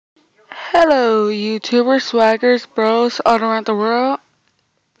Hello, YouTubers, swaggers, bros all around the world.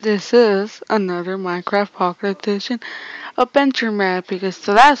 This is another Minecraft Pocket Edition adventure map because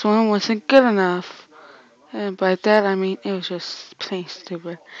the last one wasn't good enough. And by that I mean it was just plain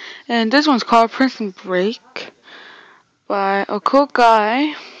stupid. And this one's called Prison Break by a cool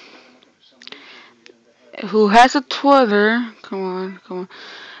guy who has a Twitter. Come on.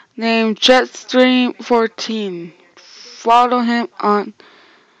 Named Jetstream14. Follow him on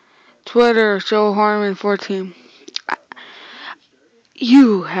Twitter, Joe Harmon14.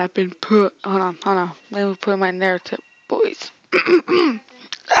 You have been put. Hold on. Let me put my narrative, boys.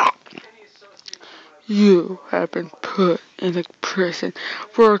 You have been put in a prison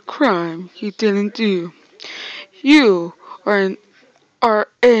for a crime you didn't do. You are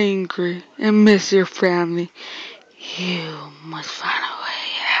angry and miss your family. You must find a way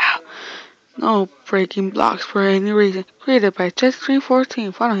out. No breaking blocks for any reason. Created by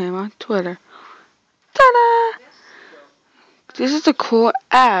Jet314. Follow him on Twitter. Ta-da! This is a cool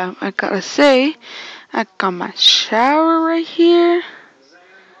app, I gotta say. I got my shower right here.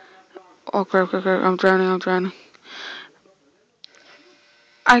 Oh crap, I'm drowning.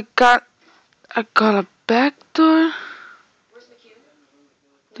 I got a back door.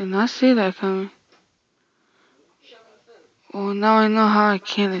 Did not see that coming. Well, now I know how I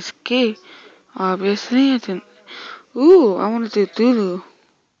can't escape. Obviously, I didn't. Ooh, I want to do doo-doo.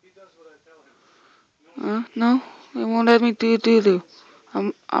 No, it won't let me do doo-doo.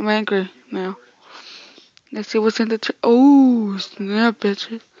 I'm angry now. Let's see what's in the oh, snap,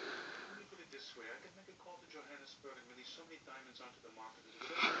 bitches.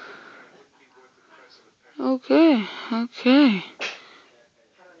 Okay.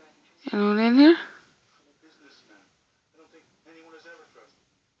 Anyone in here?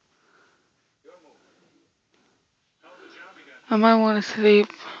 I might want to sleep.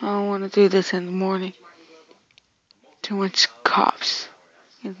 I don't want to do this in the morning. Too much cops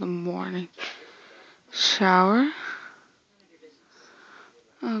in the morning. Shower.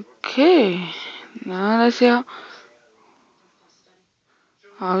 Okay. Now let's see how.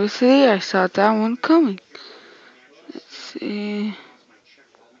 Obviously, I saw that one coming. Let's see.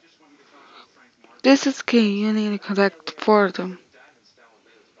 This is key. You need to collect 4 of them.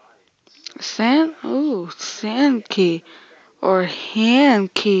 Sand? Ooh, sand key. Or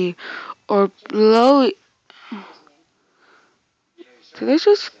hand key. Or blow. Did I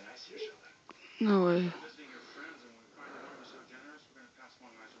just. No way.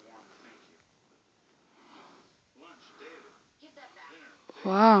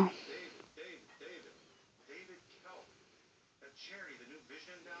 Wow.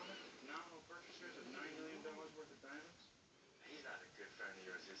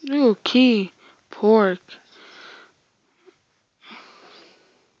 Ooh, key. Pork.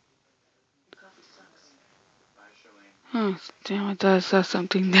 Oh, damn, I thought I saw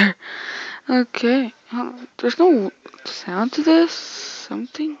something there. Okay. There's no sound to this?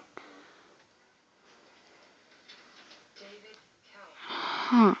 Something?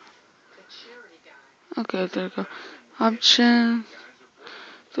 Huh. Okay, there we go. Option.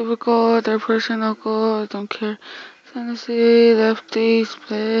 Typical, third person, local, don't care. Fantasy, lefty,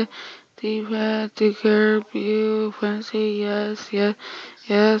 split, D-pad, digger, view, fancy,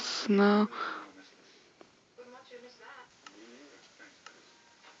 yes, no.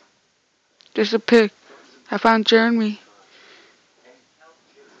 There's a pig. I found Jeremy.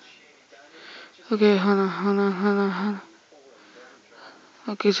 Okay, hold on.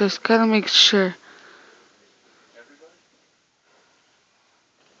 Okay, just gotta make sure.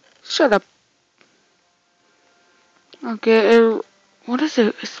 Shut up. Okay, what does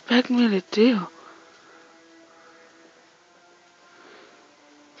it expect me to do?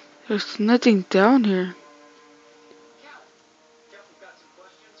 There's nothing down here.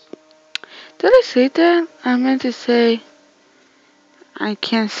 Did I say that? I meant to say I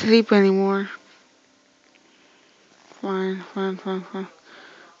can't sleep anymore. Fine.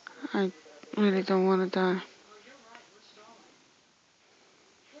 I really don't want to die.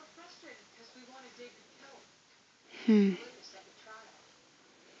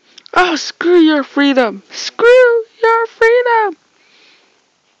 Oh, screw your freedom! Screw your freedom!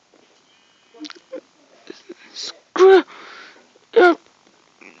 Screw your...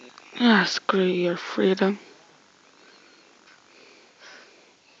 screw your freedom.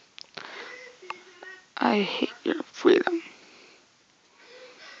 I hate your freedom.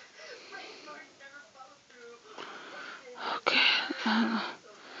 Okay, I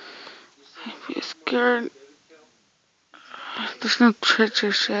feel scared. There's no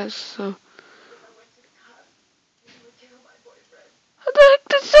treasure chest, so... How the heck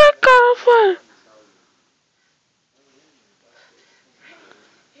does that go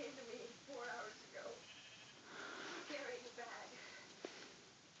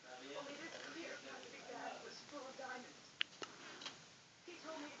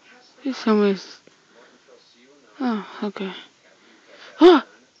Somebody's. Oh, okay. Ah!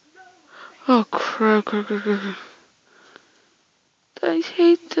 Oh, crap. I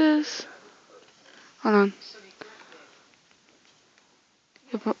hate this. Hold on.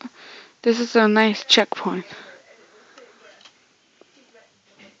 This is a nice checkpoint.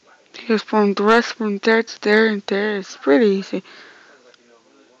 Because from the rest from there to there and there is pretty easy.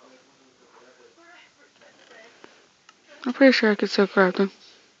 I'm pretty sure I could still grab them.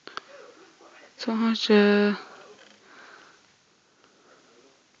 So much, okay.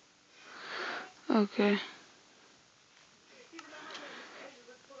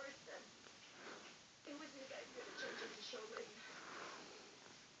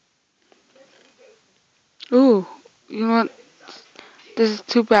 Ooh, you know what? This is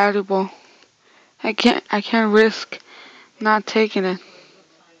too valuable. I can't risk not taking it.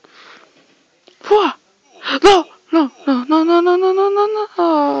 Whoa! No! No!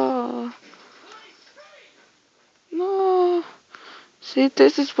 No! See,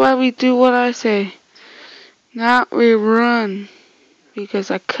 this is why we do what I say. Not we run. Because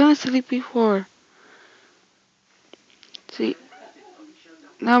I couldn't sleep before. See,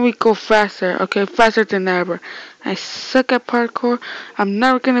 now we go faster. Okay, faster than ever. I suck at parkour. I'm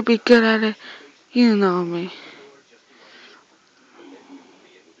never gonna be good at it. You know me.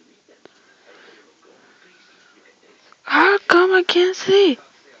 How come I can't see?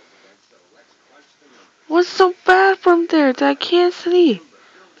 What's so bad from there that I can't see?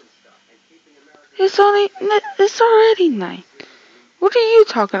 It's already night. What are you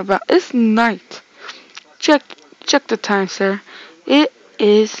talking about? It's night. Check, check the time, sir. It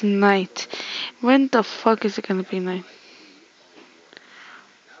is night. When the fuck is it gonna be night?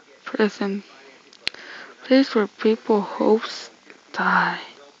 Prison. Place where people hopes die.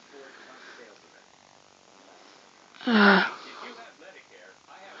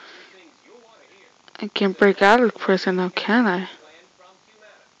 I can't break out of prison now, can I?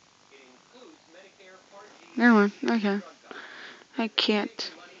 Never mind, I can. I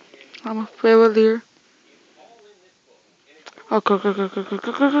can't. I'm a failure. Oh, go.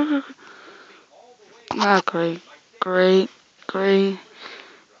 Ah, great, great,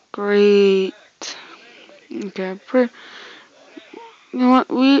 great. Okay, you know what?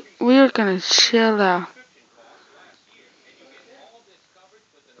 We are gonna chill out.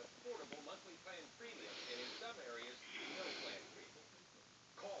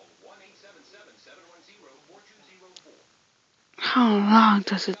 How long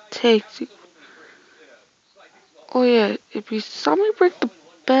does it take to? Oh yeah, if you saw me break the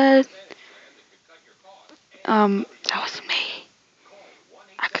bed, that was me.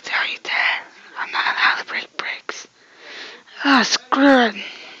 I could tell you that. I'm not allowed to break bricks. Ah, screw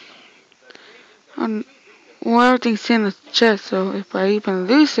it. Well, everything's in the chest, so if I even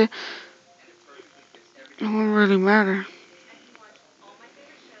lose it, it won't really matter.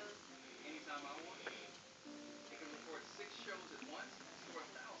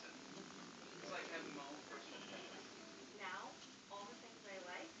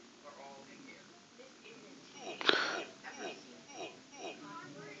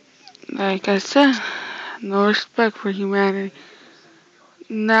 Like I said, no respect for humanity.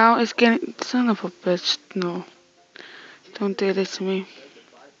 Now it's getting. Son of a bitch, no. Don't do this to me.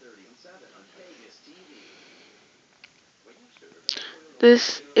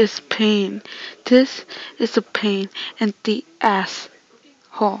 This is pain. This is a pain in the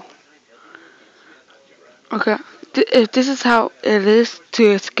asshole. Okay, if this is how it is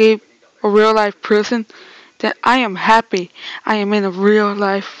to escape a real life prison, then I am happy. I am in a real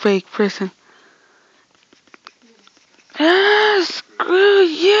life fake prison. Ah, screw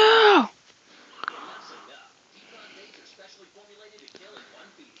you!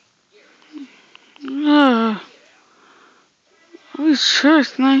 Ah, are we sure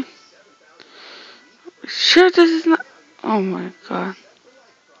it's not? Sure this is not? Oh my god.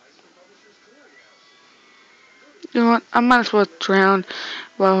 You know what? I might as well drown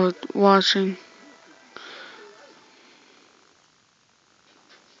while watching.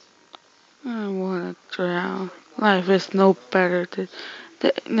 I wanna drown. Life is no better than.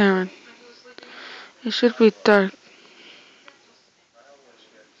 Never. It should be dark.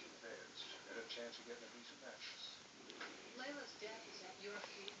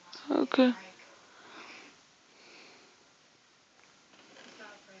 Okay.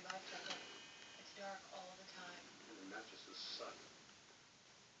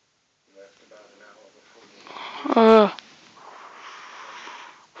 Uh,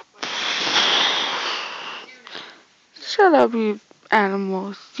 Shut up, you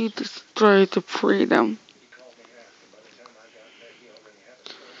animals. You destroyed the freedom.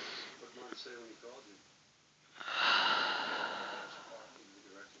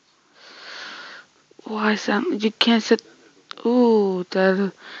 Why sound? You can't sit. Ooh,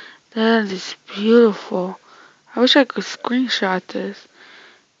 that is beautiful. I wish I could screenshot this.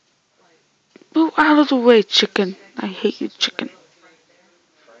 Move out of the way, chicken. I hate you, chicken.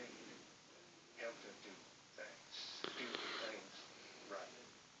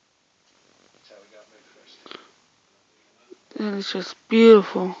 That is just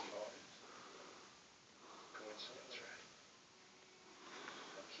beautiful.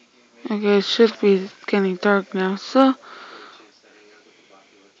 Okay, it should be getting dark now, so.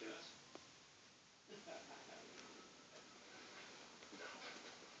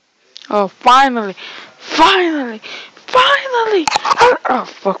 Oh, finally! Finally! Finally! Oh,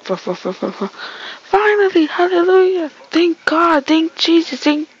 fuck. Finally! Hallelujah! Thank God! Thank Jesus!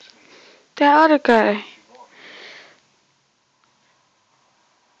 Thank that other guy.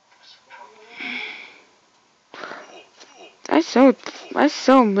 I so, I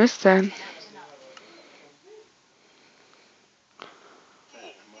so miss that.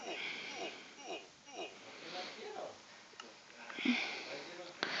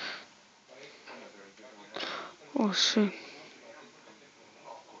 Oh, shit.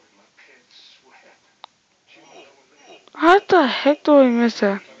 How the heck do I miss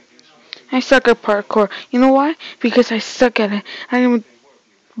that? I suck at parkour. You know why? Because I suck at it. I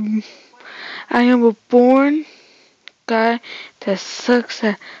am a born guy that sucks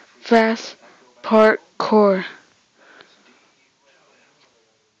at fast parkour.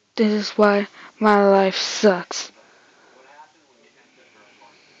 This is why my life sucks.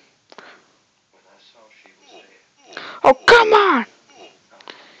 Oh, come on!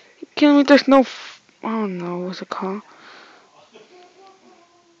 You kidding me? There's no. I don't know. What's it called?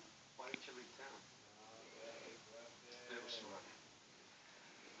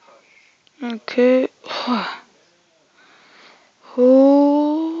 Okay.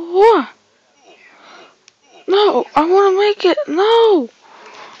 Oh. No, I want to make it. No.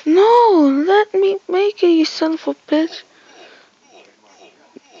 No, let me make it, you son of a bitch.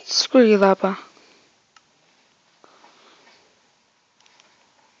 Screw you, Lapa.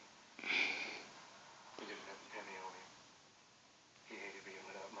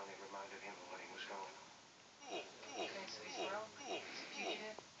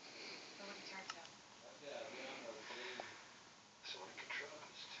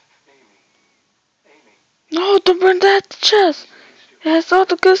 No, don't burn that chest. It has all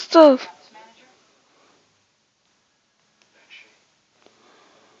the good stuff.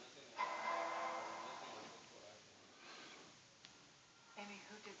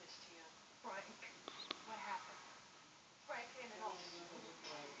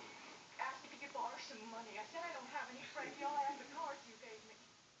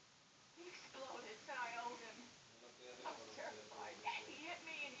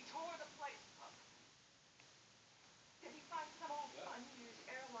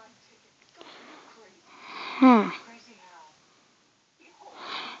 Huh.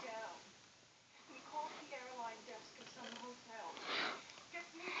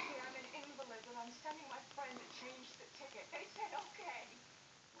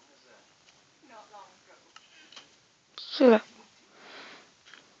 Shut up.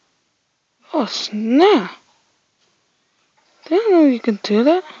 Oh, snap. Didn't know you could do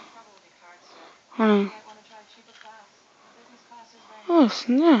that. Hold on. Oh,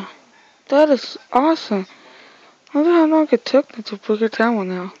 snap. That is awesome. I wonder how long it took me to figure that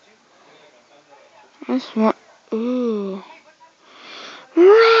one out. That's what. Ooh.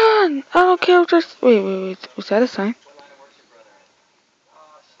 Run! I don't care if there's. Wait. Was that a sign?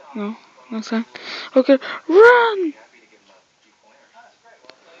 No, no sign. Okay, run!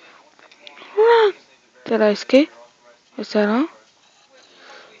 Run! Did I escape? Was that all?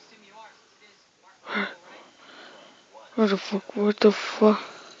 Where the fuck? What the fuck?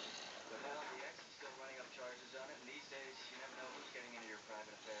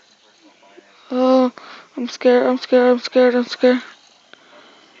 Oh, I'm scared.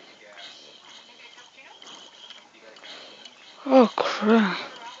 Oh, crap.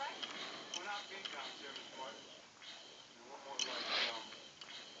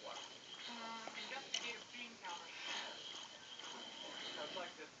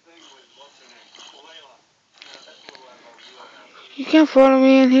 You can't follow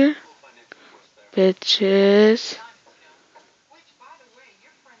me in here? Bitches.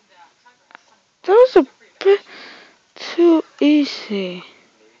 That was a bit too easy.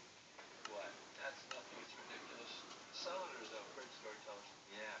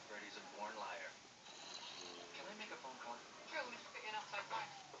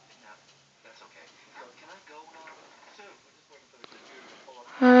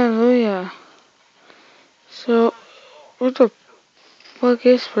 Hallelujah. What the fuck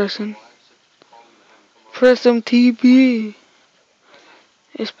is Prism? Prism TV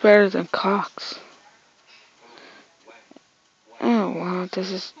is better than Cox. Oh wow,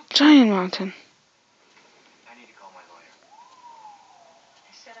 this is giant mountain.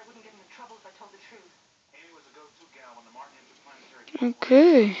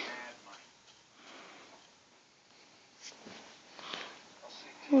 Okay.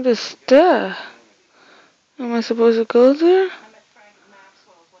 What is that? Am I supposed to go there?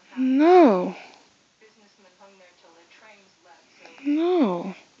 No.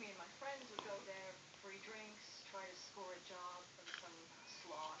 No.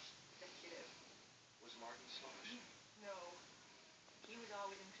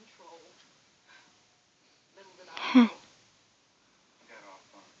 Huh.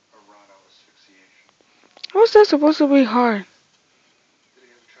 How's that supposed to be hard?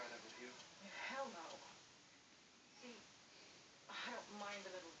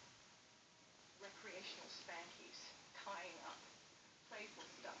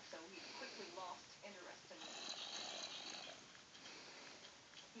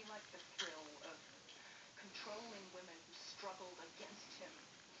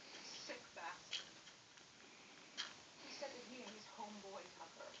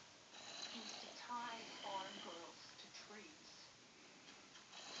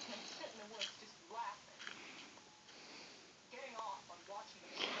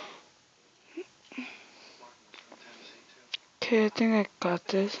 Okay, I think I got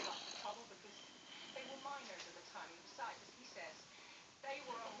this.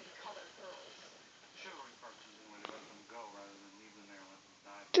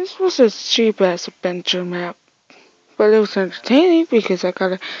 This was a cheap ass adventure map, but it was entertaining because I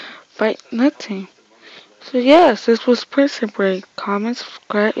gotta fight nothing. So yes, this was Prison Break. Comment,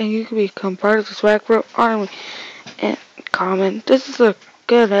 subscribe, and you can become part of the Swag Bro Army. And comment. This is a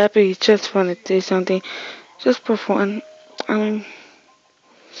good app. It's just fun to do something just for fun. I mean,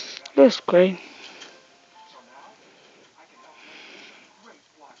 it was great.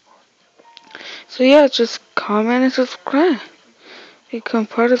 So yeah, just comment and subscribe. Become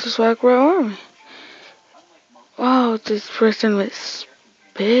part of the Swag Bro Army. Wow, this person was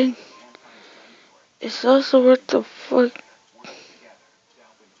big. It's also worth the fuck.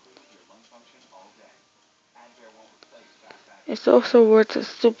 It's also worth the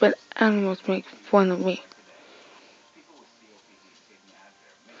stupid animals make fun of me.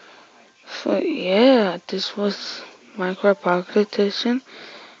 So yeah, this was Minecraft Pocket Edition.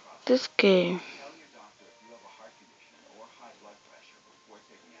 This game.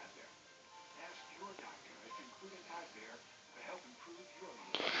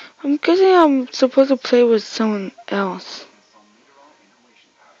 I'm guessing I'm supposed to play with someone else.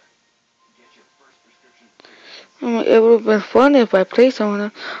 I mean, it would have been fun if I played someone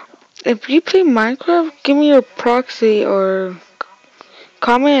else. If you play Minecraft, give me your proxy or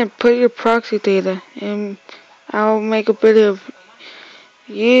comment and put your proxy data, and I'll make a video of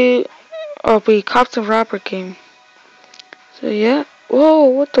you or be Cops and Robber game. So yeah. Whoa,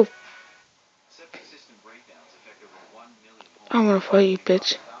 what the? I'm gonna fight you,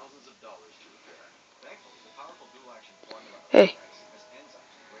 bitch. Hey,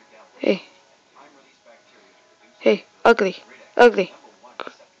 hey, hey, ugly, ugly.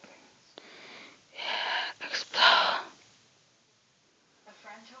 Explode.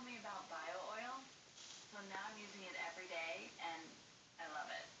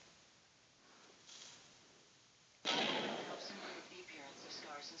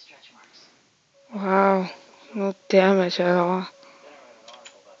 Wow, no damage at all.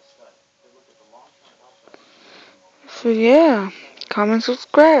 So yeah, comment,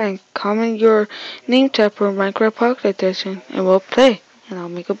 subscribe, and comment your name tag for Minecraft Pocket Edition, and we'll play, and I'll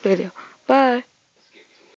make a video. Bye.